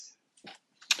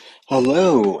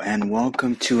Hello, and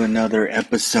welcome to another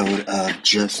episode of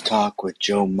Just Talk with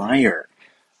Joe Meyer.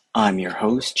 I'm your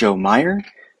host, Joe Meyer.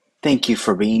 Thank you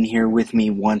for being here with me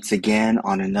once again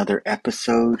on another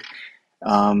episode.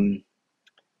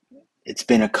 It's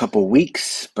been a couple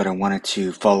weeks, but I wanted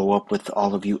to follow up with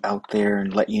all of you out there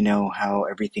and let you know how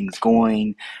everything's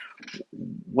going,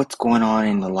 what's going on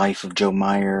in the life of Joe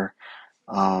Meyer,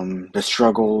 the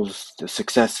struggles, the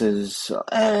successes,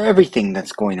 everything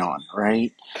that's going on,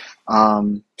 right?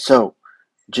 So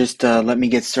just let me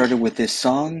get started with this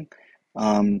song.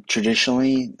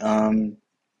 Traditionally,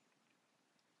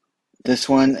 this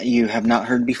one you have not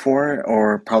heard before,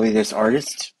 or probably this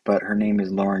artist, but her name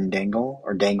is Lauren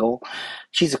Dangle.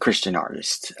 She's a Christian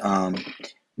artist.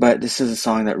 But this is a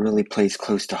song that really plays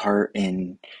close to heart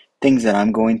in things that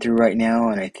I'm going through right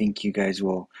now, and I think you guys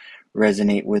will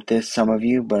resonate with this, some of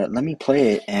you. But let me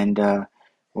play it, and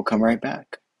we'll come right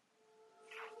back.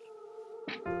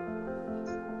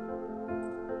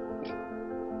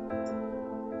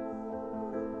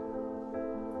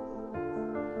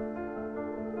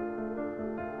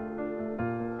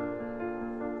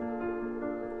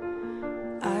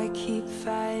 I keep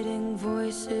fighting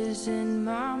voices in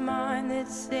my mind that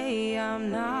say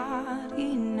I'm not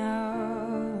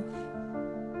enough.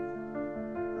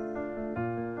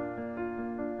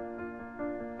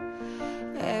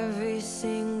 Every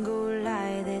single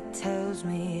lie that tells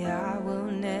me I will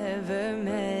never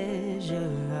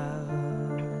measure up.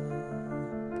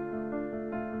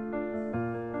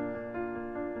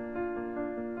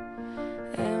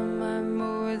 Am I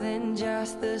more than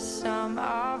just the sum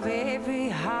of every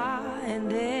high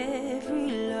and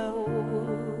every low?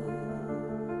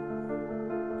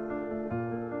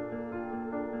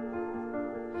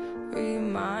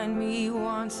 Remind me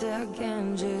once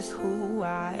again just who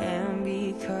I am,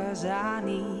 because I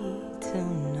need to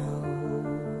know.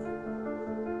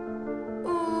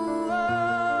 Ooh,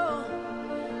 oh,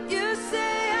 you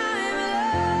say I'm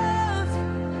loved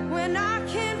when I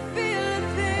can't feel a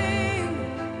thing.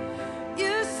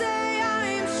 You say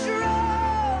I'm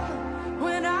strong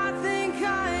when I think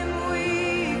I'm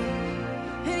weak.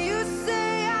 And you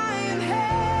say I am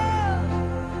held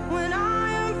when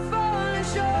I am falling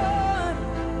short.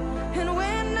 And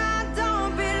when I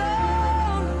don't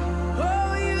belong,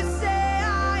 oh, you say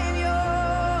I am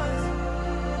yours.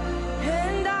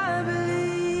 And I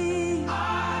believe,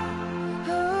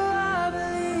 oh, I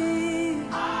believe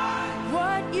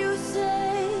what you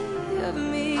say of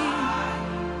me.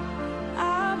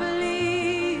 I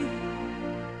believe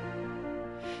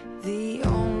the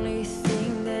only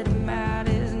thing that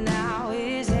matters now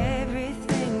is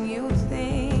everything you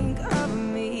think of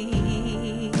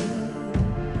me.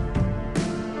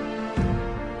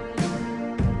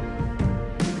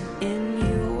 In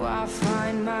you I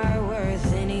find my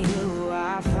worth, in you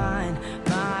I find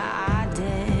my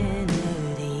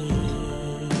identity.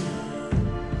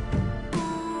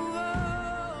 Ooh,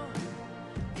 oh,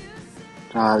 you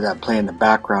say That play in the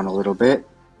background a little bit.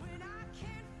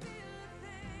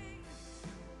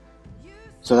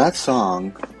 So that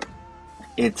song,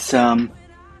 it's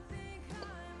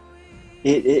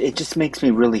it just makes me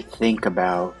really think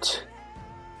about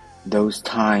those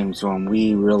times when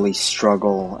we really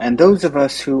struggle, and those of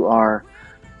us who are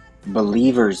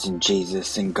believers in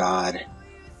Jesus and God,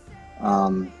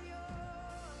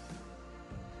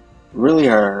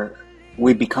 really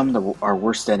we become our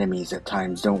worst enemies at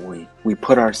times, don't we? We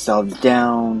put ourselves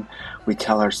down. We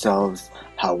tell ourselves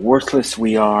how worthless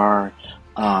we are.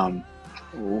 And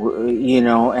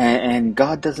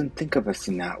God doesn't think of us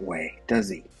in that way, does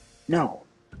He? No,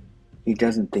 He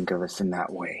doesn't think of us in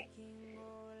that way.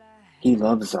 He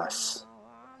loves us.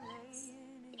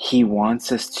 He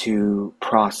wants us to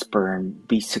prosper and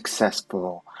be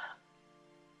successful.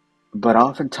 But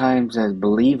oftentimes as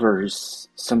believers,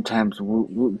 sometimes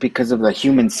because of the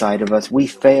human side of us, we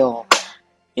fail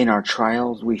in our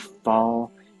trials. We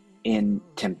fall in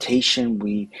temptation.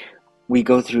 We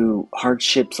go through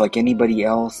hardships like anybody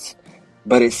else.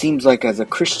 But it seems like as a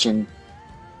Christian,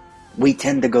 we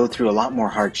tend to go through a lot more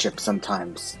hardships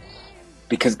sometimes,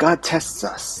 because God tests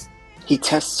us. He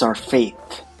tests our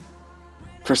faith.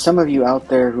 For some of you out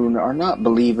there who are not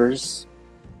believers,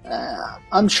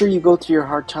 I'm sure you go through your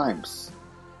hard times.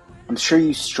 I'm sure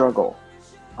you struggle.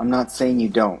 I'm not saying you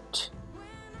don't.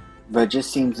 But it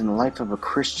just seems in the life of a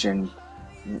Christian,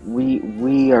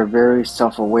 we are very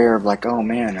self-aware of like, oh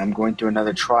man, I'm going through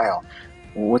another trial.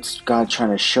 What's God trying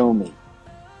to show me?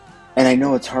 And I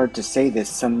know it's hard to say this.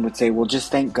 Some would say, well,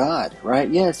 just thank God, right?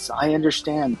 Yes, I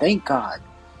understand. Thank God.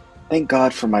 Thank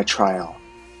God for my trial.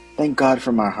 Thank God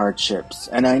for my hardships.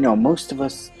 And I know most of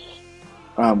us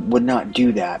would not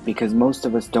do that, because most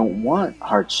of us don't want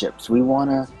hardships. We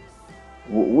want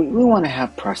to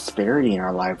have prosperity in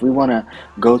our life. We want to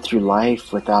go through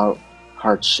life without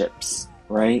hardships,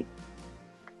 right?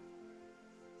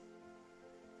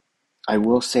 I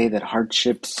will say that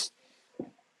hardships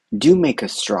do make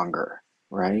us stronger,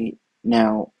 right?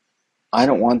 Now, I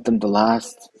don't want them to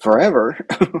last forever.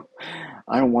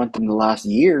 I don't want them to last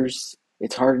years.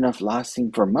 It's hard enough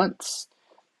lasting for months,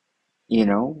 you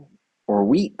know, or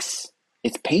weeks.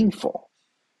 It's painful.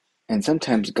 And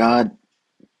sometimes God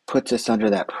puts us under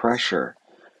that pressure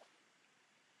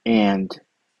and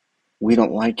we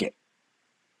don't like it.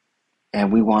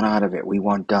 And we want out of it. We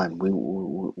want done. We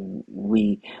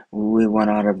want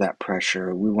out of that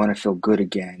pressure. We want to feel good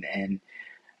again. And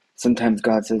sometimes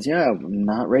God says, "Yeah, I'm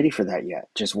not ready for that yet.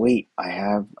 Just wait.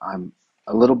 I'm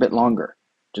a little bit longer.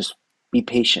 Just be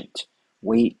patient.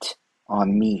 Wait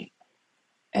on me,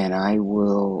 and I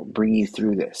will bring you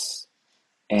through this."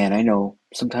 And I know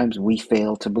sometimes we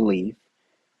fail to believe.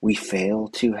 We fail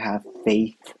to have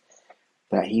faith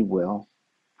that He will.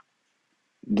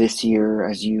 This year,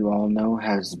 as you all know,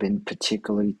 has been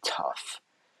particularly tough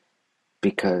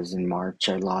because in March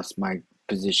I lost my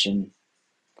position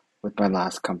with my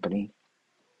last company.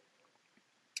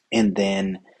 And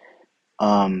then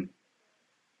got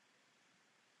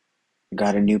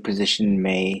a new position in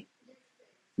May.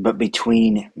 But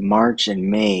between March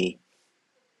and May,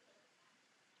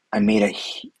 I made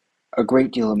a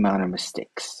great deal amount of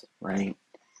mistakes, right?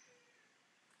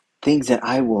 Things that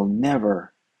I will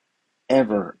never,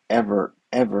 ever, ever,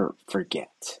 ever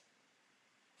forget.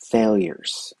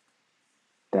 Failures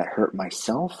that hurt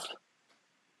myself,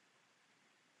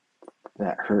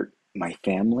 that hurt my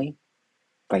family,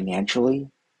 financially,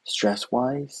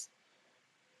 stress-wise.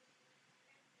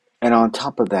 And on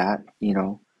top of that,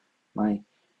 my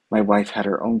my wife had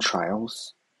her own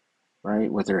trials,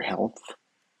 right, with her health.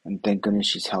 And thank goodness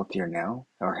she's healthier now,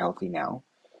 or healthy now.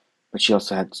 But she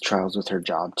also had trials with her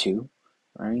job too,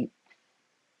 right?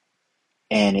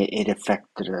 And it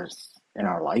affected us in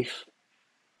our life,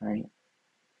 right?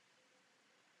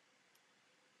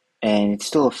 And it's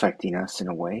still affecting us in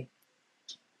a way,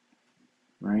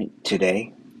 right,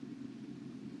 today.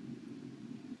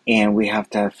 And we have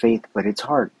to have faith, but it's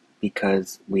hard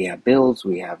because we have bills,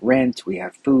 we have rent, we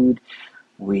have food,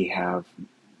 we have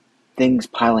things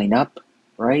piling up,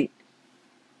 right?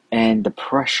 And the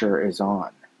pressure is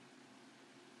on,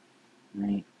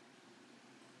 right?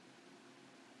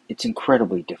 It's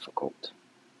incredibly difficult.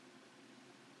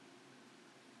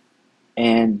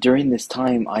 And during this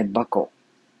time, I buckle,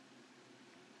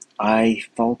 I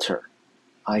falter,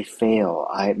 I fail.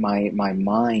 My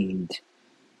mind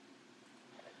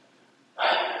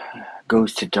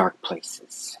goes to dark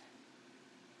places.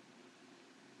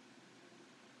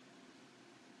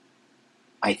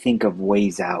 I think of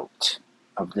ways out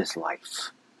of this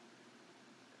life,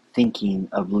 thinking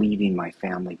of leaving my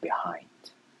family behind,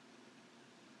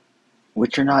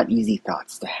 which are not easy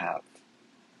thoughts to have.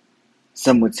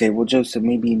 Some would say, well, Joseph,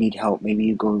 maybe you need help. Maybe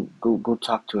you go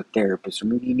talk to a therapist, or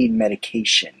maybe you need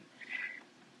medication,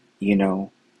 you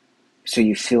know, so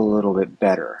you feel a little bit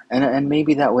better. And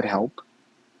maybe that would help.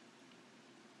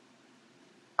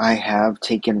 I have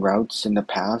taken routes in the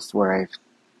past where I've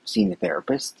seen a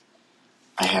therapist.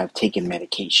 I have taken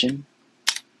medication.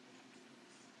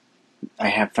 I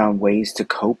have found ways to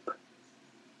cope,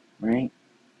 right?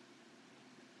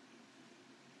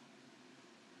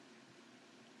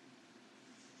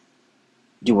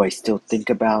 Do I still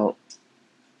think about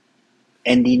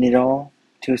ending it all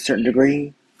to a certain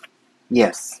degree?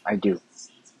 Yes, I do.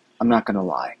 I'm not going to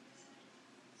lie.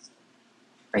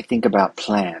 I think about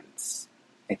plans.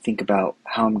 I think about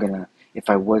how I'm going to, if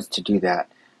I was to do that,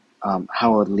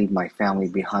 how I would leave my family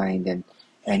behind.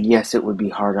 And yes, it would be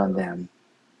hard on them.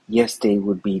 Yes, they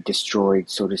would be destroyed,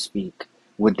 so to speak.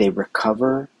 Would they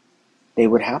recover? They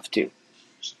would have to.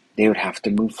 They would have to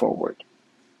move forward.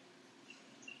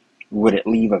 Would it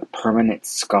leave a permanent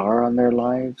scar on their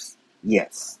lives?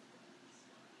 Yes.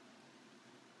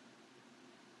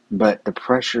 But the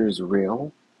pressure is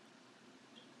real.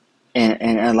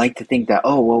 And I like to think that,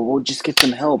 oh, well, we'll just get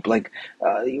some help. Like,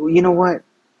 you know what?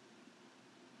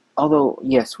 Although,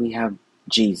 yes, we have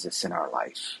Jesus in our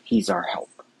life. He's our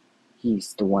help.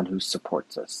 He's the one who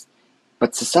supports us.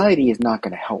 But society is not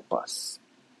going to help us.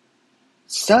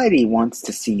 Society wants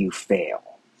to see you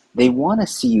fail. They want to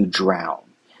see you drown.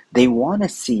 They want to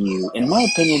see you, in my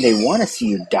opinion, they want to see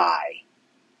you die.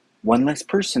 One less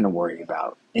person to worry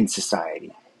about in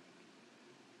society.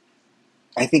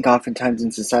 I think oftentimes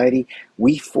in society,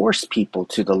 we force people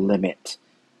to the limit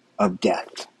of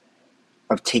death,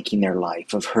 of taking their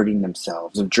life, of hurting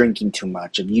themselves, of drinking too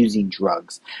much, of using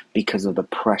drugs because of the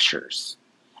pressures.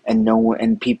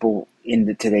 And people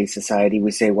in today's society,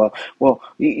 we say, well,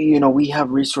 we have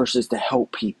resources to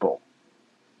help people.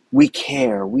 We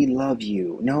care, we love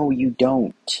you. No, you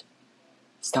don't.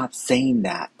 Stop saying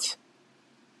that.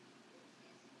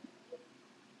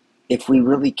 If we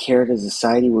really cared as a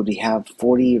society, would we have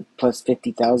 40 plus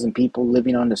 50,000 people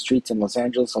living on the streets in Los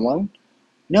Angeles alone?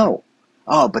 No.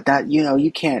 Oh, but that, you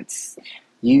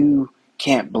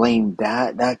can't blame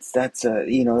that. That's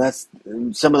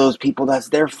some of those people, that's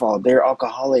their fault. They're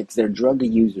alcoholics, they're drug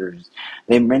users,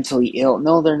 they're mentally ill.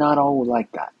 No, they're not all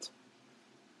like that.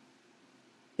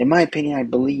 In my opinion, I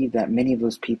believe that many of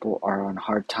those people are on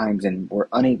hard times and were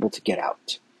unable to get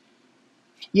out.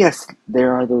 Yes,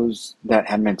 there are those that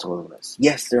have mental illness.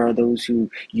 Yes, there are those who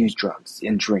use drugs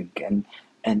and drink and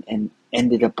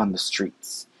ended up on the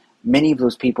streets. Many of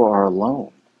those people are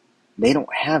alone. They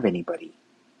don't have anybody.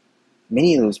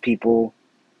 Many of those people,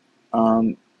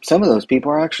 some of those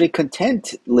people are actually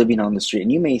content living on the street.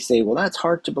 And you may say, well, that's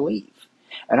hard to believe.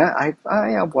 And I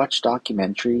have watched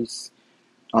documentaries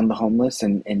on the homeless,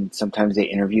 and sometimes they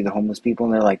interview the homeless people,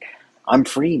 and they're like, I'm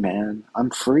free, man.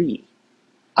 I'm free.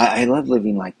 I love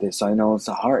living like this. I know it's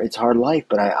hard life,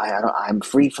 but I'm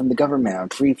free from the government. I'm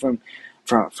free from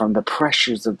the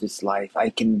pressures of this life. I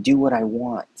can do what I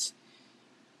want.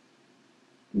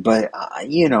 But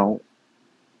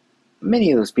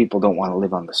many of those people don't want to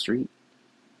live on the street.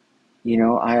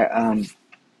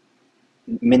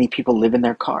 Many people live in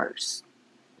their cars,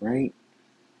 right?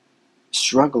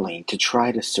 Struggling to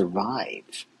try to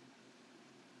survive,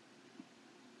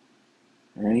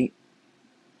 right?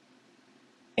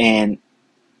 And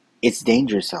it's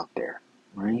dangerous out there,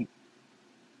 right?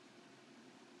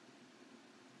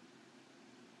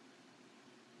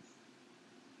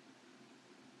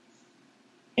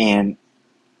 And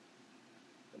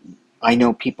I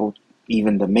know people,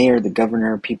 even the mayor, the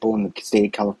governor, people in the state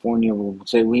of California will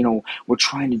say, well, we're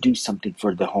trying to do something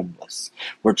for the homeless.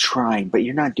 We're trying, but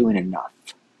you're not doing enough.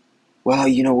 Well,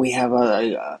 we have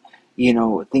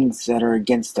things that are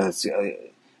against us,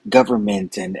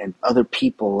 government and other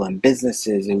people and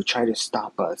businesses who try to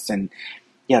stop us. And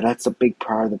yeah, that's a big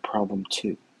part of the problem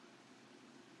too.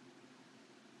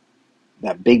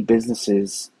 That big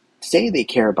businesses say they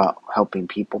care about helping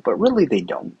people, but really they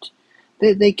don't.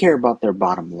 They care about their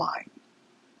bottom line.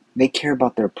 They care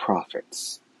about their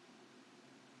profits.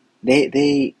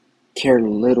 They care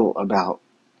little about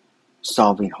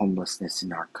solving homelessness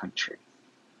in our country,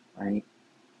 right?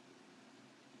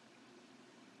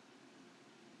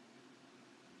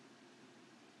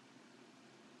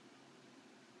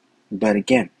 But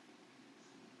again,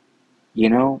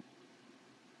 God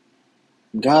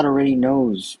already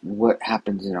knows what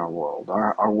happens in our world.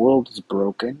 Our world is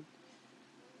broken.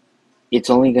 It's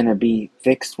only going to be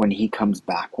fixed when He comes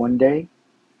back one day,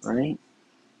 right?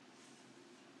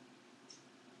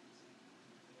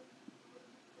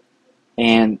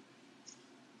 And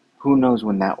who knows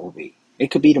when that will be.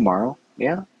 It could be tomorrow,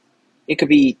 yeah. It could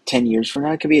be 10 years from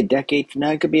now. It could be a decade from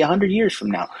now. It could be 100 years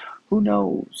from now. Who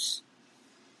knows?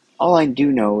 All I do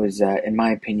know is that, in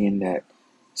my opinion, that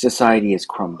society is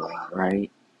crumbling, right?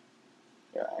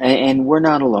 And we're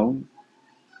not alone.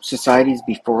 Societies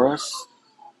before us,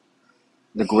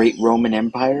 the great Roman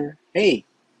Empire, hey,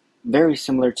 very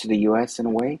similar to the U.S. in a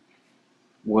way,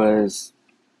 was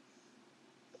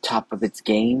top of its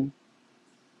game,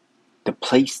 the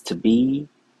place to be,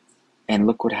 and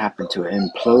look what happened to it. It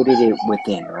imploded it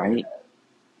within, right?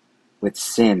 With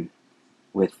sin,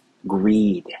 with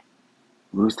greed,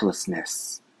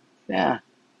 ruthlessness. Yeah,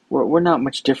 we're not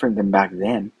much different than back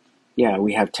then. Yeah,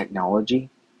 we have technology.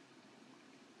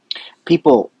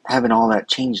 People haven't all that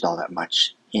changed all that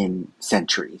much in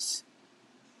centuries.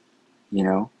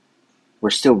 We're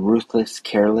still ruthless,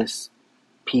 careless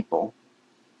people,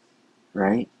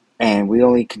 right? And we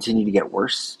only continue to get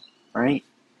worse, right?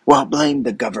 Well, blame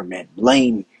the government,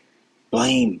 blame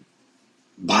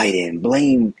Biden,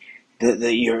 blame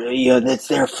that's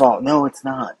their fault. No, it's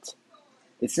not.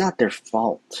 It's not their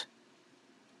fault.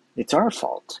 It's our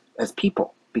fault as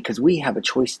people because we have a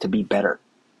choice to be better.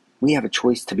 We have a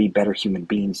choice to be better human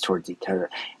beings towards each other,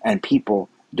 and people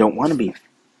don't want to be,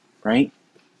 right?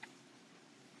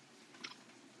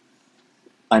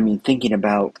 I mean, thinking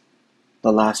about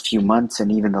the last few months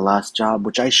and even the last job,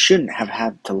 which I shouldn't have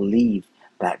had to leave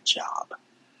that job.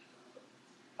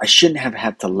 I shouldn't have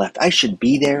had to left. I should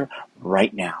be there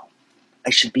right now. I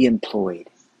should be employed,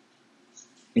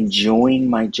 enjoying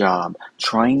my job,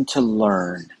 trying to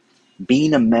learn,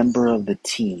 being a member of the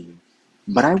team,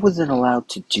 but I wasn't allowed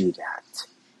to do that.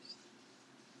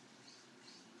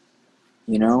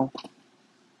 You know,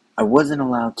 I wasn't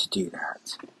allowed to do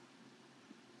that.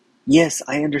 Yes,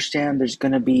 I understand there's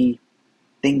going to be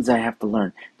things I have to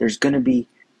learn. There's going to be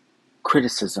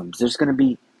criticisms. There's going to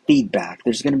be feedback.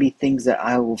 There's going to be things that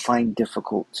I will find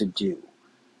difficult to do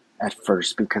at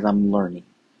first because I'm learning,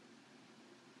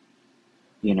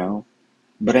 you know.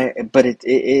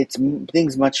 It's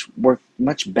things work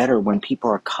much better when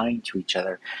people are kind to each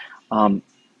other. Um,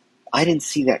 I didn't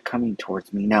see that coming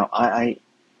towards me. Now, I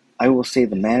will say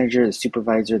the manager, the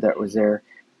supervisor that was there,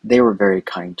 they were very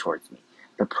kind towards me.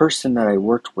 The person that I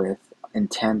worked with in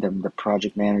tandem, the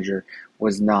project manager,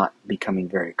 was not becoming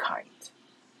very kind.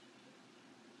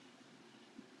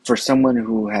 For someone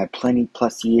who had plenty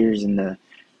plus years in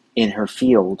her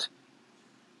field,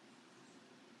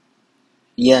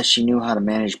 yeah, she knew how to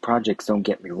manage projects, don't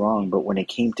get me wrong, but when it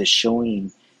came to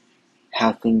showing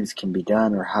how things can be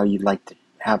done or how you'd like to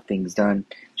have things done,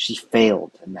 she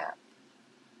failed in that.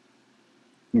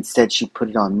 Instead, she put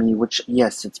it on me, which,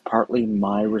 yes, it's partly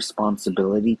my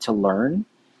responsibility to learn,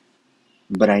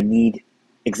 but I need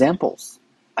examples.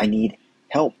 I need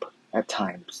help at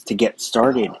times to get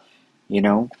started, you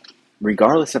know?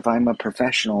 Regardless if I'm a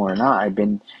professional or not, I've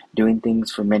been doing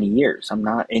things for many years. I'm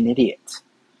not an idiot,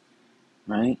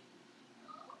 right?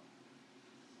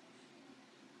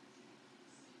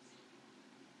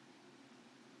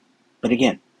 But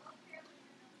again,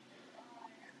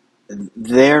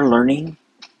 they're learning.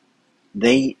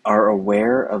 They are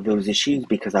aware of those issues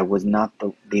because I was not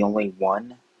the only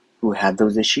one who had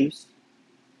those issues.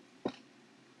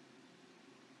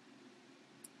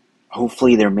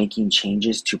 Hopefully they're making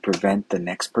changes to prevent the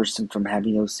next person from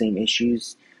having those same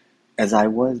issues as I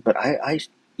was. But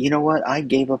you know what? I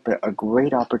gave up a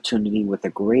great opportunity with a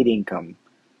great income.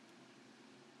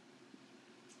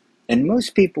 And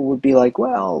most people would be like,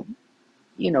 well,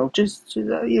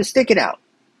 you stick it out.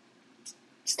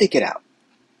 Stick it out.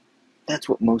 That's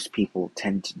what most people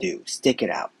tend to do. Stick it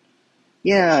out.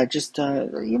 Yeah, just,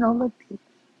 it'll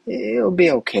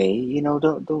be okay.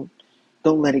 Don't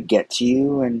let it get to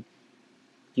you. And,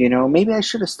 maybe I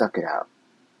should have stuck it out.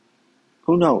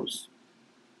 Who knows?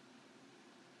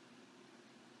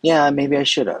 Yeah, maybe I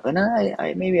should have. And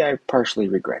maybe I partially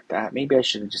regret that. Maybe I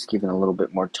should have just given a little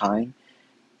bit more time.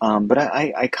 But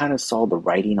I kind of saw the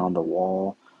writing on the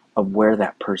wall of where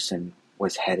that person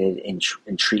was headed in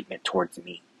treatment towards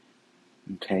me.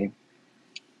 Okay?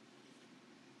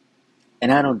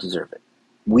 And I don't deserve it.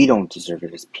 We don't deserve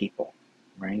it as people,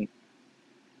 right?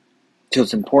 So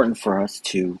it's important for us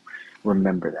to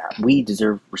remember that. We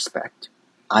deserve respect.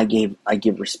 I give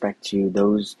respect to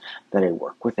those that I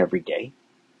work with every day,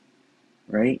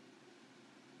 right?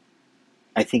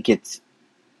 I think it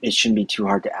shouldn't be too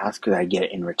hard to ask that I get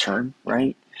it in return,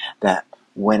 right? That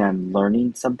when I'm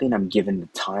learning something, I'm given the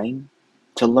time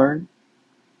to learn,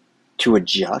 to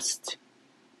adjust.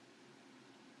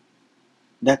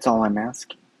 That's all I'm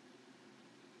asking,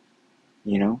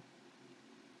 you know?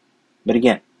 But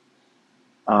again,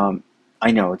 I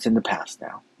know it's in the past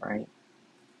now, right?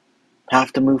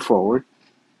 Have to move forward,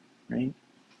 right?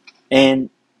 And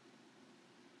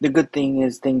the good thing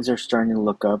is things are starting to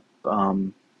look up.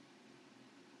 I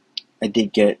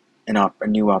did get a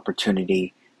new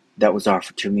opportunity that was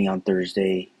offered to me on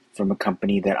Thursday from a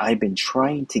company that I've been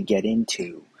trying to get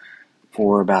into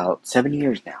for about 7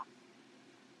 years now.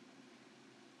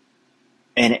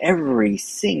 And every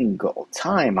single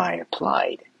time I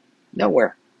applied,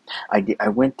 nowhere. I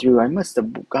went through, I must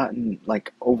have gotten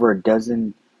like over a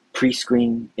dozen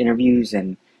pre-screen interviews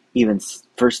and even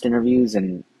first interviews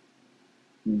and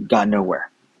got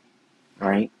nowhere,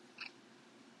 right?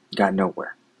 Got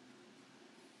nowhere.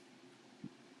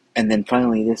 And then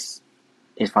finally it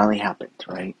finally happened,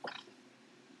 right?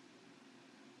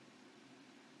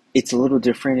 It's a little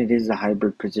different. It is a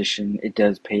hybrid position. It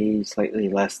does pay slightly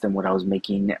less than what I was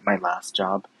making at my last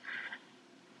job,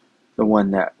 the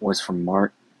one that was from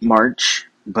March,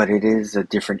 but it is a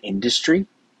different industry.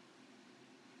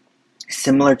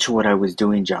 Similar to what I was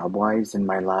doing job-wise in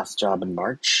my last job in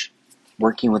March,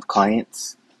 working with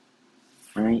clients,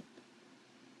 right?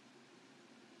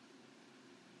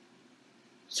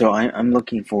 So I'm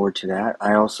looking forward to that.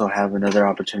 I also have another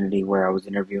opportunity where I was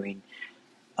interviewing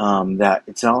that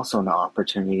it's also an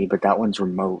opportunity, but that one's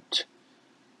remote.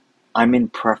 I'm in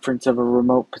preference of a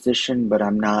remote position, but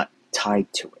I'm not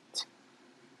tied to it.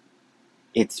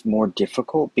 It's more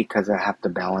difficult because I have to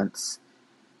balance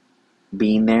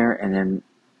being there and then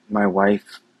my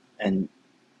wife and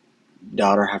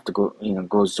daughter have to go,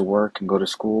 goes to work and go to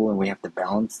school and we have to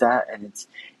balance that and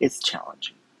it's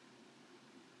challenging,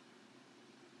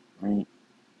 right?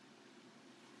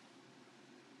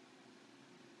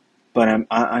 but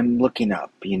I'm looking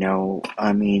up. You know,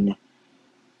 I mean,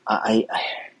 I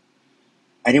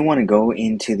I didn't want to go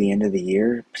into the end of the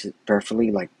year,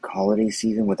 preferably like holiday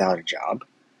season, without a job.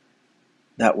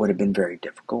 That would have been very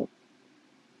difficult.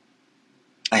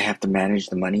 I have to manage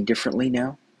the money differently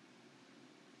now.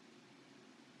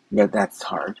 But that's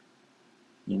hard,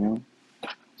 you know.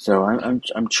 So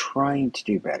I'm trying to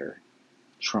do better,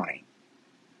 trying,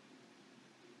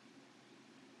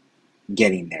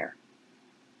 getting there,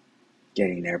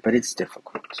 getting there. But it's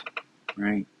difficult,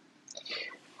 right?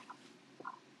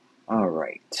 All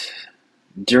right.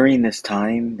 During this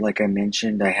time, like I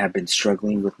mentioned, I have been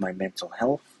struggling with my mental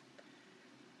health.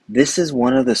 This is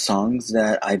one of the songs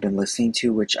that I've been listening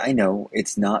to, which I know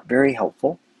it's not very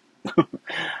helpful.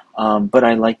 But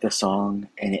I like the song,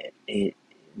 and it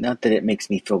not that it makes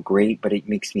me feel great, but it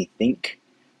makes me think.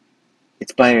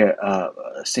 It's by a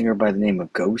singer by the name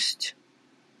of Ghost,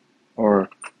 or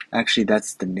actually,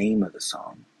 that's the name of the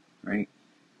song, right?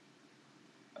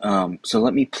 So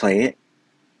let me play it,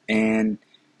 and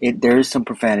there is some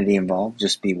profanity involved.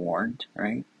 Just be warned,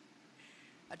 right?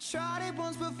 I tried it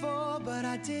once before, but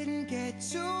I didn't get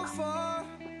too far.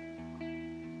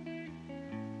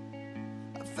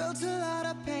 I felt a lot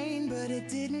of pain, but it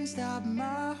didn't stop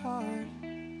my heart.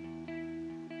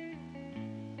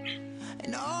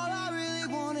 And all I really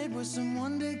wanted was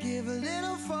someone to give a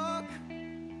little fuck.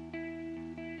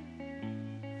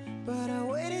 But I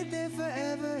waited there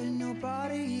forever and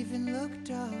nobody even looked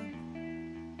up.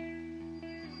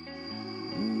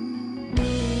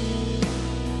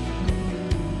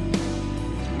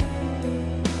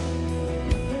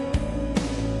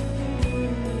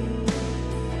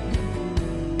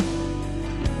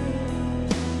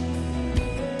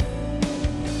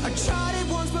 I tried it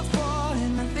once before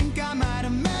and I think I might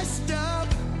have messed up.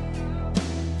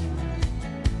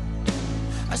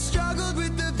 I struggled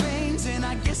with the veins and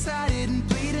I guess I didn't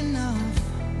bleed enough.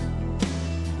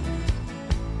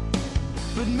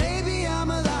 But maybe I'm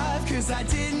alive cause I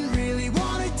didn't really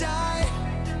want to die.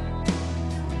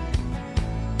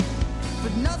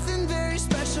 But nothing very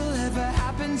special ever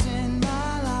happens in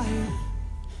my life.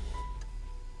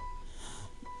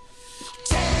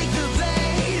 Take the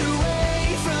blade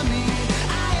away from me.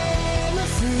 I am a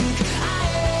freak. I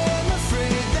am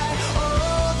afraid that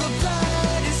all the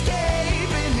blood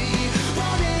escaping me.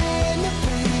 Wanting the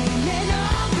pain and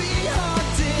I'll be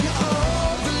haunting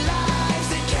all the lives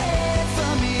that cared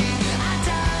for me. I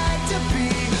died to be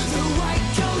the white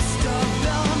ghost of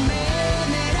the man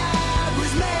that I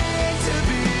was meant to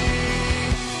be.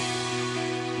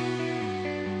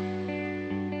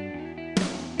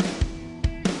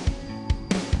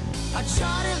 I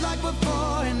tried it like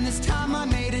before, and this time I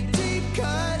made a deep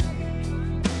cut.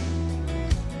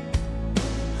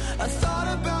 I thought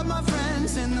about my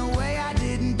friends and the way I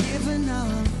didn't give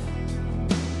enough.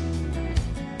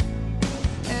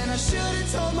 And I should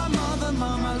have told my mother,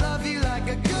 Mom, I love you like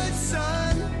a good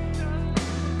son.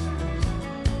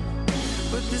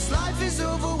 But this life is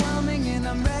overwhelming and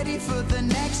I'm ready for the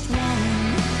next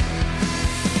one.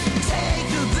 Take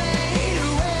the blade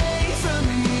away from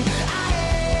me. I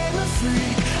am a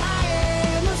freak. I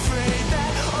am afraid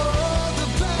that all the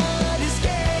blood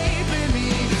escaping me.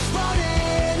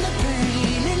 Wanting the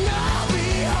pain and I'll be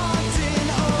haunting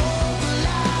all the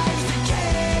lives that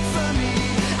cared for me.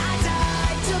 I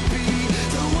died to be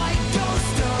the white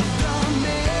ghost of the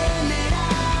man that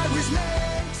I was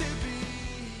meant to be.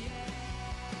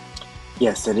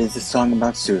 Yes, it is a song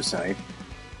about suicide,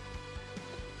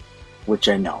 which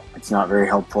I know it's not very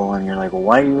helpful. And you're like, well,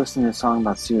 why are you listening to a song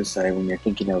about suicide when you're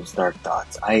thinking of those dark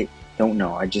thoughts? I don't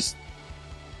know. I just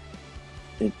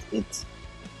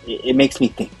it makes me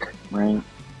think, right?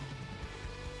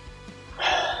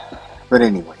 But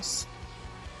anyways,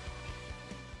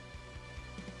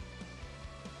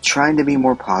 trying to be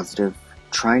more positive,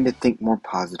 trying to think more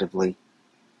positively,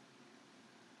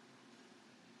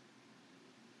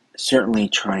 certainly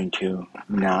trying to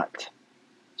not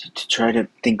to try to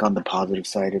think on the positive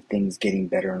side of things getting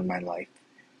better in my life,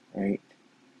 right?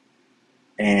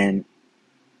 And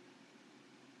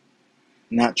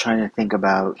not trying to think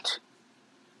about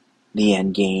the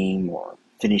end game or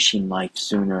finishing life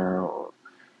sooner, or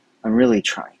I'm really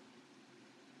trying.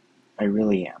 I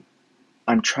really am.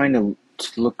 I'm trying to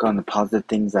look on the positive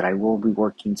things that I will be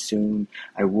working soon.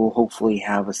 I will hopefully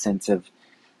have a sense of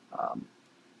um,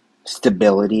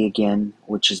 stability again,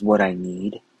 which is what I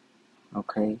need.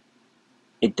 Okay?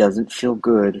 It doesn't feel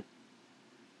good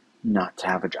not to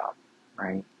have a job,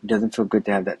 right? It doesn't feel good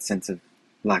to have that sense of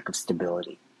lack of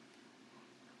stability.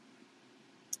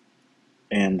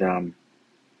 And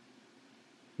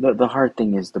the hard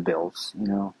thing is the bills, you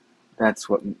know. That's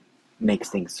what makes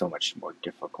things so much more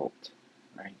difficult,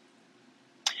 right?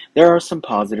 There are some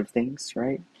positive things,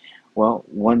 right? Well,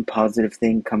 one positive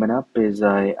thing coming up is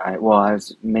well,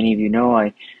 as many of you know,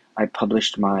 I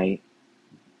published my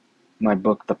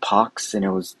book, The Pox, and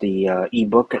it was the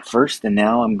ebook at first, and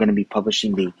now I'm going to be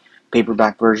publishing the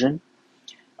paperback version,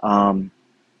 um,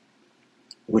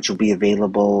 which will be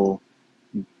available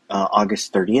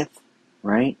August 30th,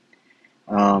 right?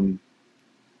 Um,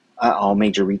 all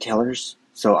major retailers.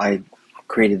 So I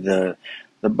created the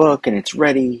book, and it's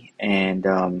ready, and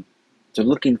so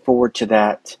looking forward to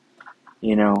that.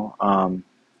 You know,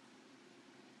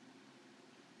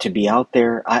 to be out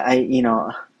there.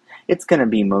 It's going to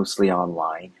be mostly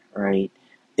online, right?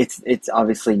 It's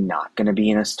obviously not going to be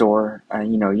in a store.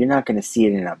 You're not going to see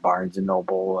it in a Barnes and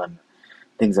Noble and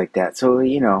things like that. So,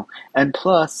 and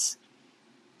plus,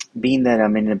 being that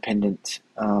I'm an independent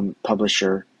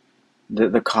publisher,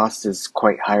 the cost is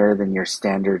quite higher than your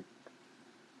standard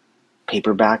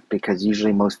paperback, because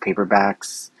usually most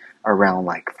paperbacks are around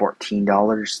like $14.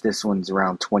 This one's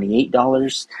around $28.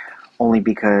 Only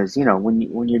because,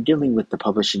 when you're dealing with the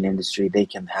publishing industry, they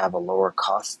can have a lower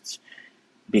costs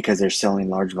because they're selling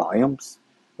large volumes.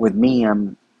 With me,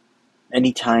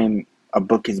 anytime a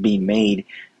book is being made,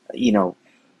 you know,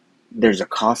 there's a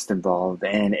cost involved,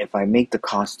 and if I make the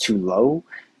cost too low,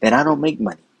 then I don't make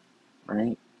money,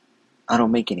 right? I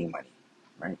don't make any money,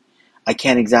 right? I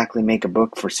can't exactly make a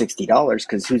book for $60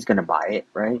 because who's going to buy it,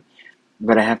 right?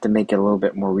 But I have to make it a little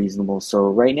bit more reasonable. So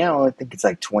right now, I think it's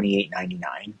like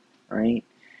 $28.99, right?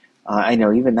 I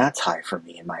know even that's high for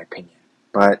me, in my opinion,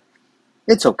 but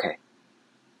it's okay.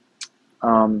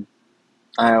 Um,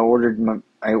 I ordered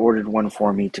one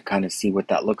for me to kind of see what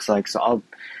that looks like. So I'll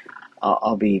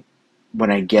be,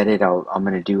 when I get it, I'm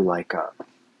gonna do like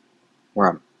where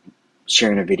I'm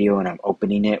sharing a video and I'm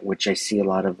opening it, which I see a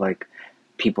lot of like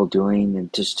people doing,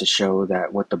 and just to show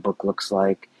that what the book looks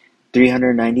like.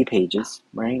 390 pages,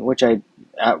 right? Which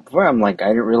where I'm like, I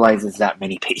didn't realize it's that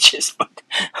many pages, but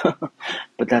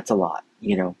but that's a lot,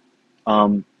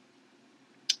 Um,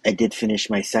 I did finish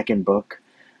my second book,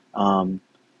 um,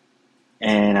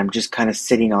 and I'm just kind of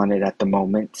sitting on it at the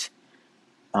moment.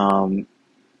 Um,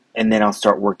 and then I'll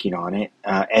start working on it,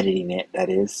 editing it, that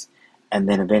is. And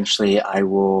then eventually I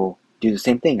will do the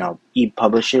same thing. I'll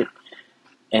e-publish it,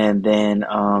 and then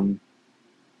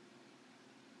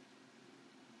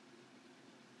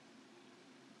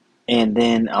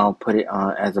I'll put it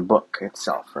on as a book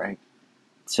itself, right?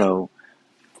 So,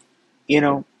 you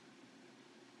know,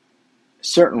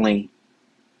 certainly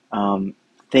um,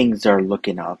 things are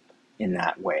looking up in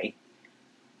that way.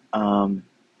 Um,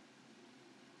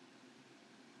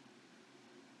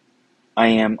 I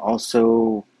am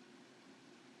also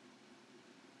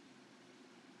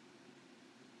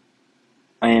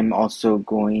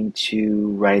going to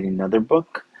write another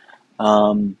book,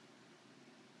 um,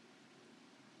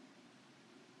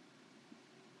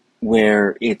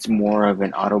 where it's more of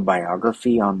an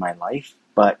autobiography on my life,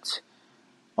 but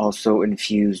also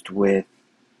infused with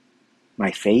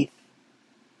my faith,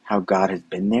 how God has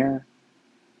been there,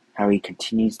 how He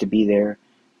continues to be there.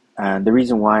 The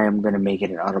reason why I'm going to make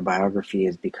it an autobiography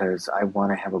is because I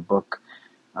want to have a book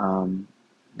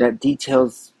that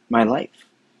details my life.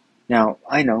 Now,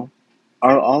 I know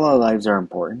all our lives are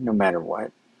important, no matter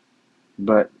what,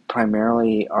 but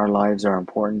primarily our lives are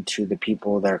important to the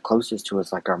people that are closest to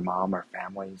us, like our mom, our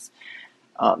families.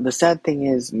 The sad thing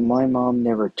is, my mom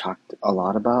never talked a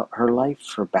lot about her life,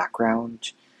 her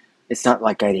background. It's not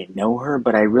like I didn't know her,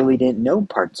 but I really didn't know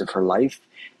parts of her life,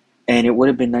 and it would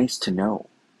have been nice to know,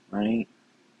 right?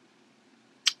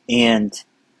 And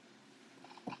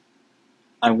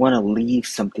I want to leave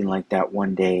something like that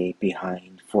one day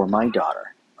behind for my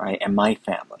daughter, right, and my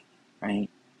family, right?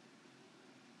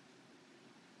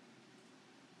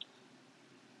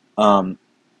 Um,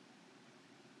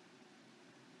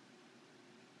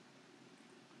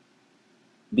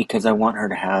 because I want her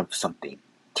to have something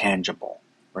tangible,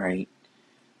 right?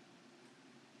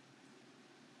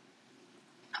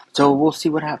 So we'll see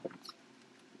what happens.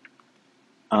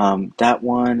 That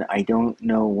one, I don't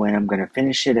know when I'm going to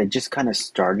finish it. I just kind of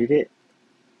started it,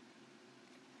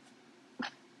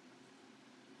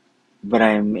 but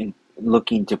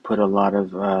looking to put a lot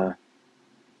of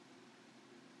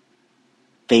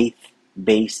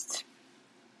faith-based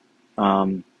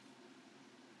um,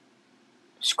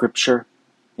 scripture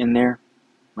in there,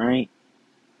 right?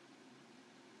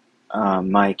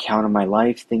 My account of my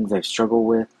life, things I've struggled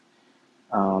with,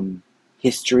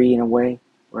 history in a way,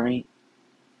 right?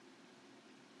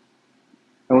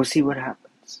 And we'll see what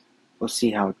happens. We'll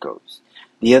see how it goes.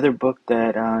 The other book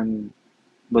that I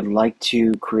would like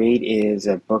to create is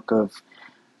a book of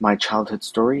my childhood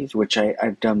stories, which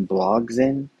I've done blogs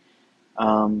in,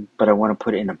 but I want to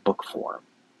put it in a book form,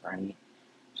 right?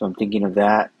 So I'm thinking of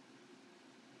that,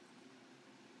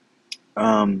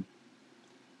 and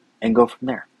go from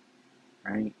there,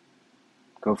 right?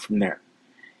 Go from there.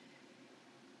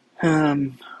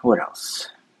 What else?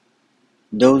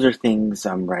 Those are things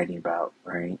I'm writing about,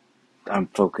 right? I'm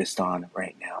focused on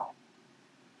right now,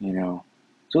 So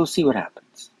we'll see what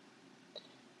happens.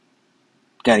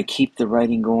 Got to keep the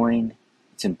writing going.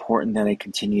 It's important that I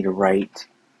continue to write,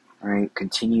 right?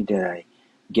 Continue to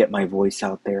get my voice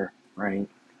out there, right?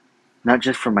 Not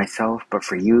just for myself, but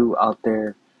for you out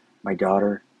there, my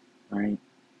daughter, right?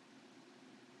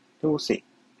 So we'll see.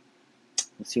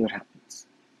 We'll see what happens.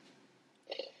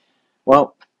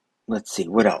 Well, let's see.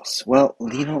 What else? Well,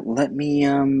 let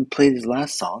me play this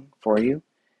last song for you.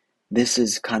 This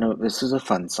is a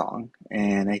fun song,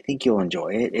 and I think you'll enjoy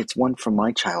it. It's one from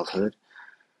my childhood,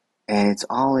 and it's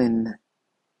all in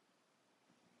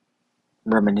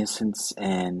reminiscence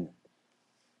and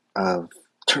of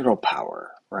turtle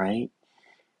power, right?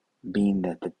 Being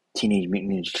that the Teenage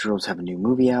Mutant Ninja Turtles have a new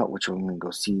movie out, which we're going to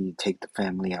go see, take the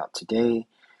family out today.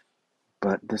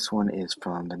 But this one is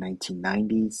from the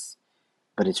 1990s,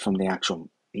 but it's from the actual,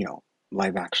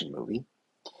 live action movie.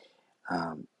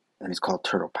 And it's called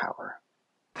Turtle Power.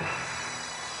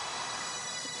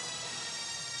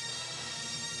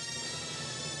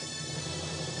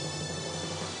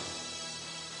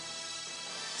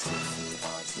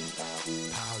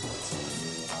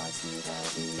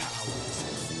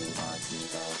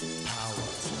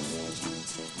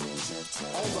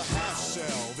 On the half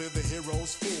shell, they're the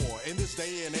heroes for. In this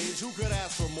day and age, who could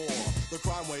ask for more? The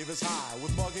crime wave is high,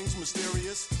 with muggings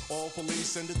mysterious. All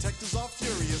police and detectives are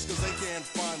furious, cause they can't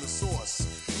find the source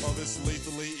of this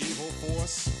lethally evil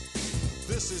force.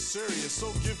 This is serious, so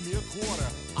give me a quarter.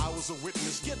 I was a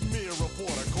witness, get me a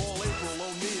reporter. Call April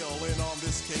O'Neil in on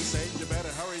this case. Hey, you better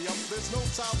hurry up, there's no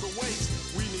time to waste.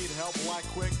 We need help like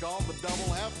quick on the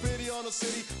double. Have pity on the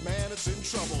city, man, it's in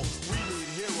trouble. We need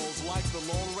heroes like the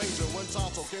Lone Ranger. When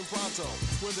Tonto came pronto,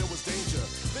 when there was danger.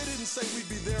 They didn't say we'd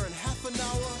be there in half an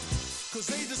hour, cause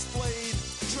they displayed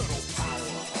turtle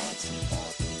power.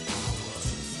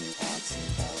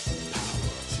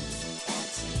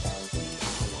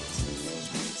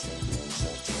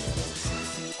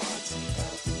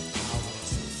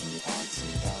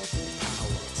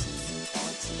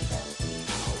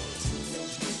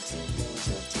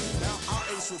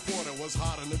 Reporter was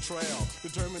hot on the trail,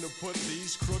 determined to put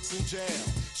these crooks in jail.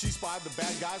 She spied the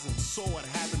bad guys and saw what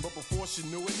happened, but before she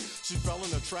knew it, she fell in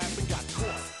a trap and got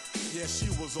caught. Yeah, she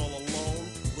was all alone,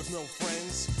 with no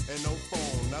friends and no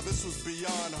phone. Now this was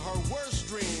beyond her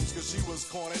worst dreams, cause she was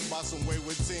cornered by some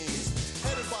wayward teens.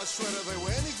 Headed by Shredder, they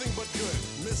were anything but good.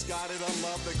 Misguided,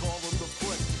 unloved, they called them the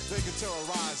Foot. They could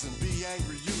terrorize and be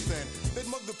angry youth, and they'd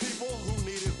mug the people who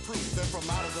needed proof. Then from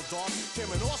out of the dark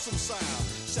came an awesome sound,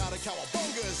 shouted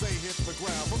cowabunga as they hit the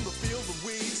ground. From the field of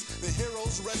weeds, the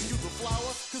heroes rescued the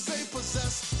flower, cause they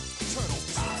possess turtle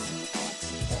power.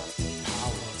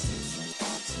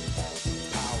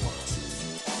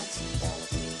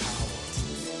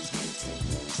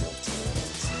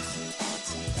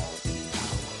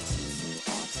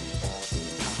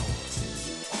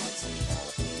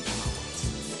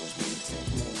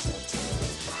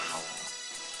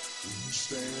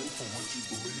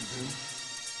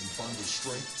 Find the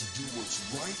strength to do what's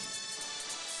right.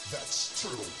 That's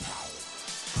turtle power.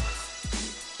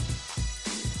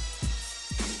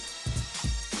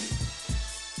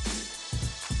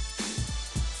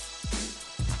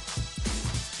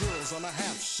 Heroes on a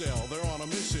half shell, they're on a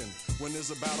mission. When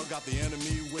there's a battle, got the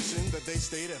enemy wishing that they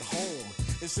stayed at home.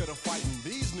 Instead of fighting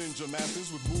these ninja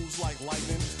masters with moves like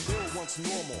lightning, they were once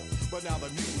normal, but now they're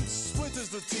mutants.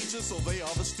 Splinter's the teacher, so they are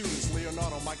the students.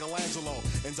 Leonardo, Michelangelo,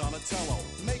 and Donatello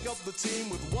make up the team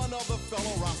with one other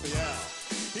fellow, Raphael.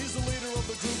 He's the leader of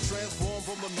the group, transformed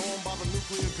from the norm by the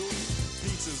nuclear goop.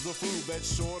 Pizza's the food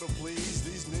that's sure to please.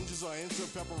 These ninjas are into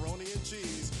pepperoni and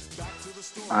cheese. Back to the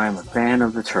story. I'm a fan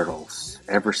of the Turtles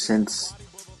ever since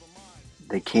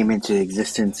they came into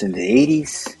existence in the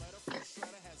 80s.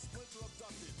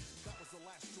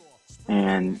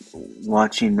 And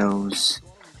watching those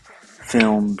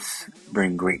films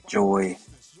bring great joy.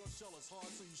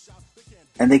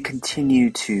 And they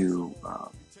continue to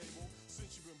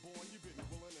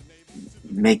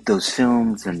make those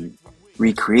films and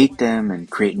recreate them and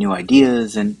create new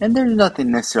ideas. And there's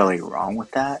nothing necessarily wrong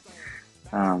with that.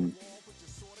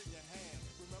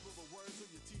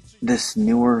 This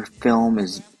newer film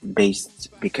is based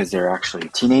because they're actually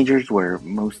teenagers, where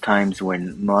most times when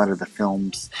a lot of the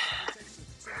films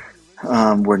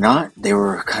were not. They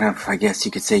were kind of, I guess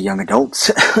you could say, young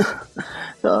adults.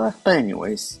 But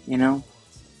anyways,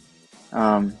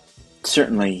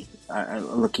 certainly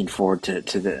looking forward to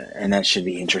the, and that should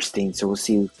be interesting. So we'll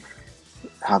see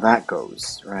how that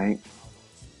goes, right?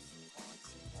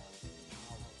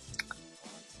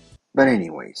 But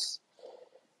anyways,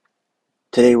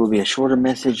 today will be a shorter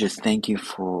message. Just thank you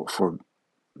for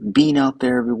being out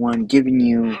there, everyone, giving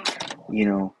you,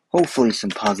 hopefully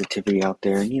some positivity out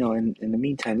there. And, in the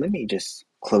meantime, let me just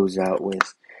close out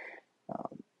with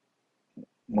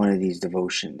one of these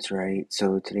devotions, right?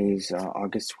 So today's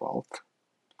August 12th.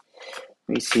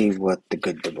 Let me see what the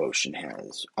good devotion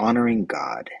has. Honoring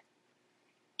God.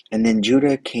 And then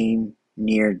Judah came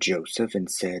near Joseph and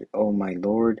said, "O my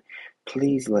Lord,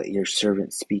 please let your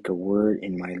servant speak a word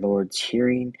in my Lord's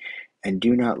hearing, and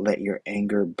do not let your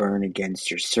anger burn against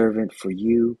your servant, for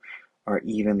you are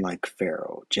even like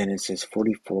Pharaoh." Genesis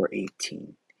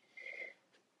 44:18.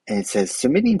 And it says,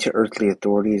 submitting to earthly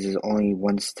authorities is only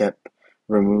one step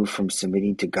removed from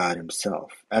submitting to God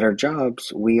himself. At our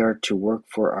jobs, we are to work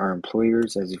for our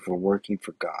employers as if we're working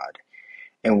for God.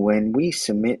 And when we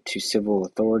submit to civil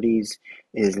authorities,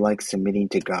 it is like submitting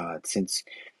to God, since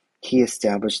he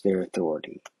established their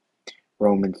authority.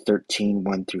 Romans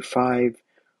 13:1-5.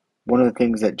 One of the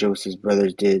things that Joseph's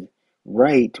brothers did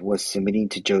right was submitting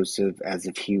to Joseph as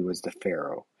if he was the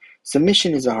Pharaoh.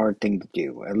 Submission is a hard thing to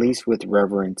do, at least with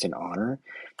reverence and honor.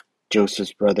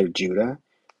 Joseph's brother Judah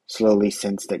slowly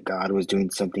sensed that God was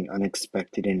doing something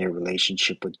unexpected in their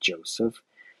relationship with Joseph,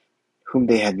 whom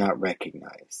they had not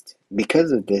recognized.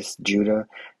 Because of this, Judah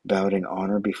bowed in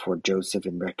honor before Joseph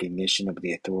in recognition of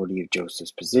the authority of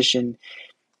Joseph's position.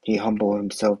 He humbled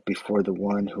himself before the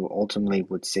one who ultimately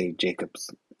would save Jacob's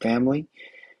family.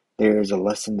 There is a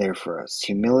lesson there for us.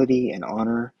 Humility and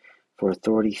honor for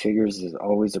authority figures is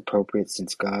always appropriate,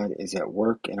 since God is at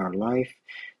work in our life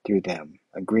through them.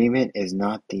 Agreement is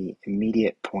not the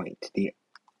immediate point. The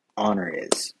honor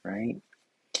is, right?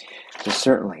 So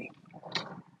certainly,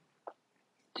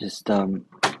 just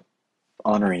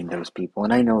honoring those people.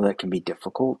 And I know that can be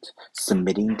difficult,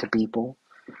 submitting to people,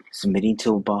 submitting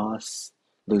to a boss,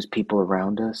 those people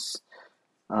around us.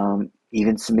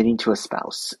 Even submitting to a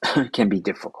spouse can be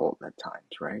difficult at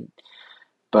times, right?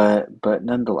 But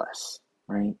nonetheless,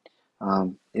 right?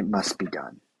 It must be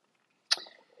done.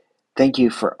 Thank you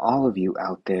for all of you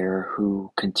out there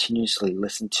who continuously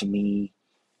listen to me,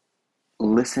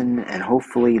 listen and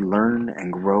hopefully learn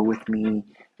and grow with me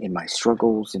in my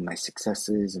struggles, in my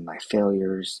successes, in my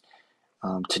failures,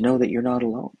 to know that you're not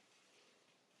alone.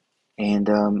 And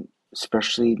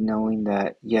especially knowing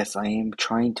that, yes, I am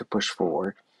trying to push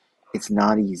forward. It's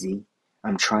not easy.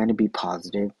 I'm trying to be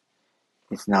positive.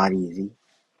 It's not easy,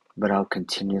 but I'll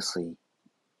continuously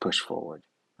push forward,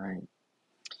 right?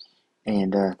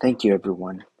 And thank you,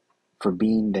 everyone, for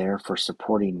being there, for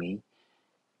supporting me.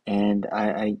 And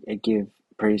I give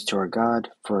praise to our God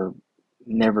for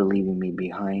never leaving me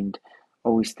behind,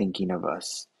 always thinking of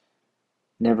us,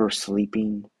 never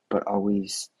sleeping, but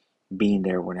always being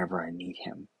there whenever I need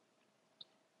him.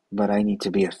 But I need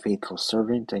to be a faithful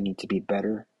servant. I need to be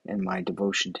better in my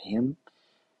devotion to him.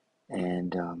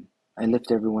 And I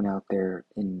lift everyone out there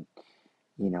in,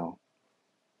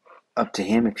 up to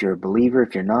him. If you're a believer,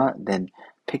 if you're not, then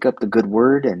pick up the good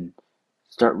word and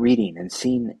start reading and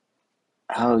seeing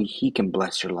how he can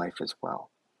bless your life as well.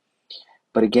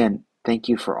 But again, thank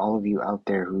you for all of you out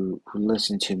there who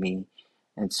listen to me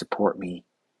and support me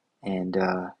and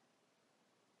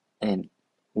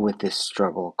with this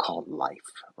struggle called life,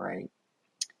 right?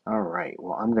 All right,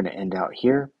 well, I'm going to end out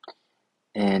here,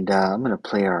 and I'm going to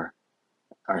play our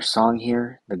song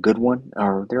here, the good one,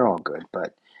 or they're all good,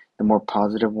 but the more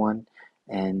positive one,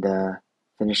 and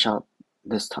finish out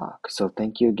this talk. So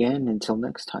thank you again. Until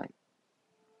next time.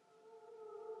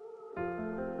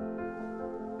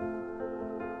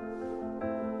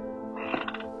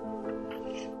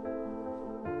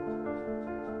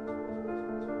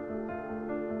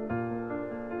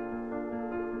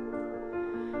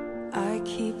 I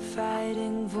keep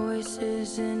fighting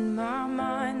voices in my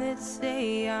mind that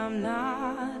say I'm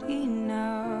not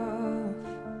enough.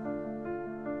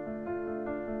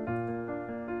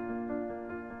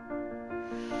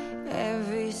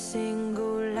 Every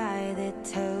single lie that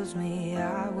tells me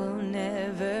I will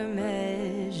never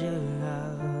measure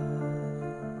up.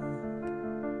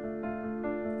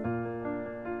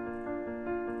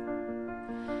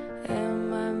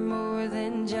 Am I more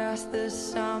than just the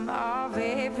sum of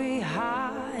every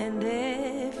high and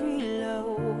every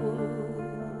low?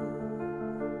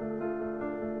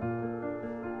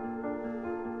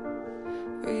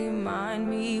 Remind remind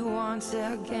me once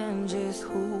again just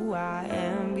who I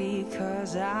am,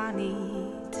 because I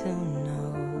need to know.